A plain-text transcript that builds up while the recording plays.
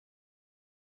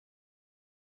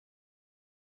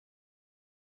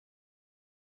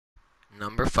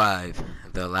Number 5,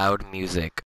 the loud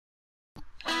music.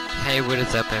 Hey, what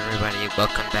is up everybody?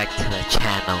 Welcome back to the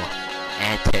channel.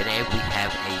 And today we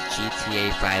have a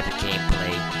GTA 5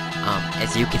 gameplay.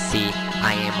 As you can see,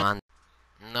 I am on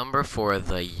number 4,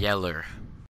 the Yeller.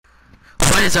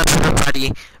 What is up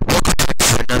everybody? Welcome back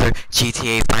to another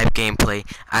GTA 5 gameplay.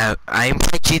 I am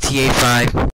playing GTA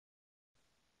 5.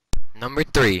 Number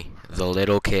 3, the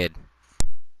Little Kid.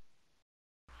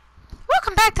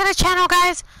 Welcome back to the channel,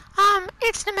 guys.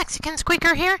 It's the Mexican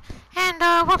Squeaker here,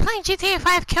 and we're playing GTA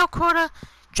 5 Kill Quota.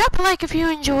 Drop a like if you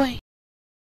enjoy.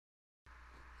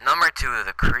 Number 2,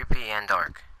 the Creepy and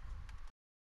Dark.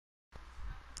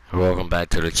 Welcome back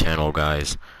to the channel,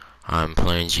 guys. I'm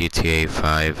playing GTA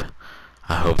 5.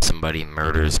 I hope somebody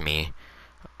murders me.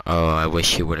 Oh, I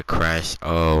wish he would have crashed.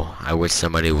 Oh, I wish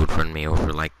somebody would run me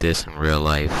over like this in real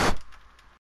life.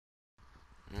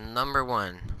 Number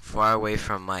 1, Far Away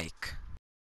from Mike.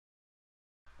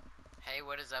 Hey,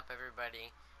 what is up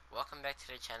everybody? Welcome back to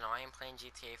the channel. I am playing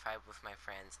GTA 5 with my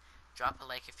friends. Drop a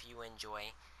like if you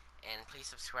enjoy, and please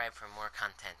subscribe for more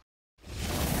content.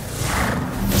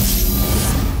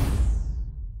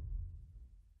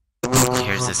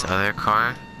 Here's this other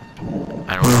car.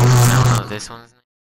 I don't know this one's name.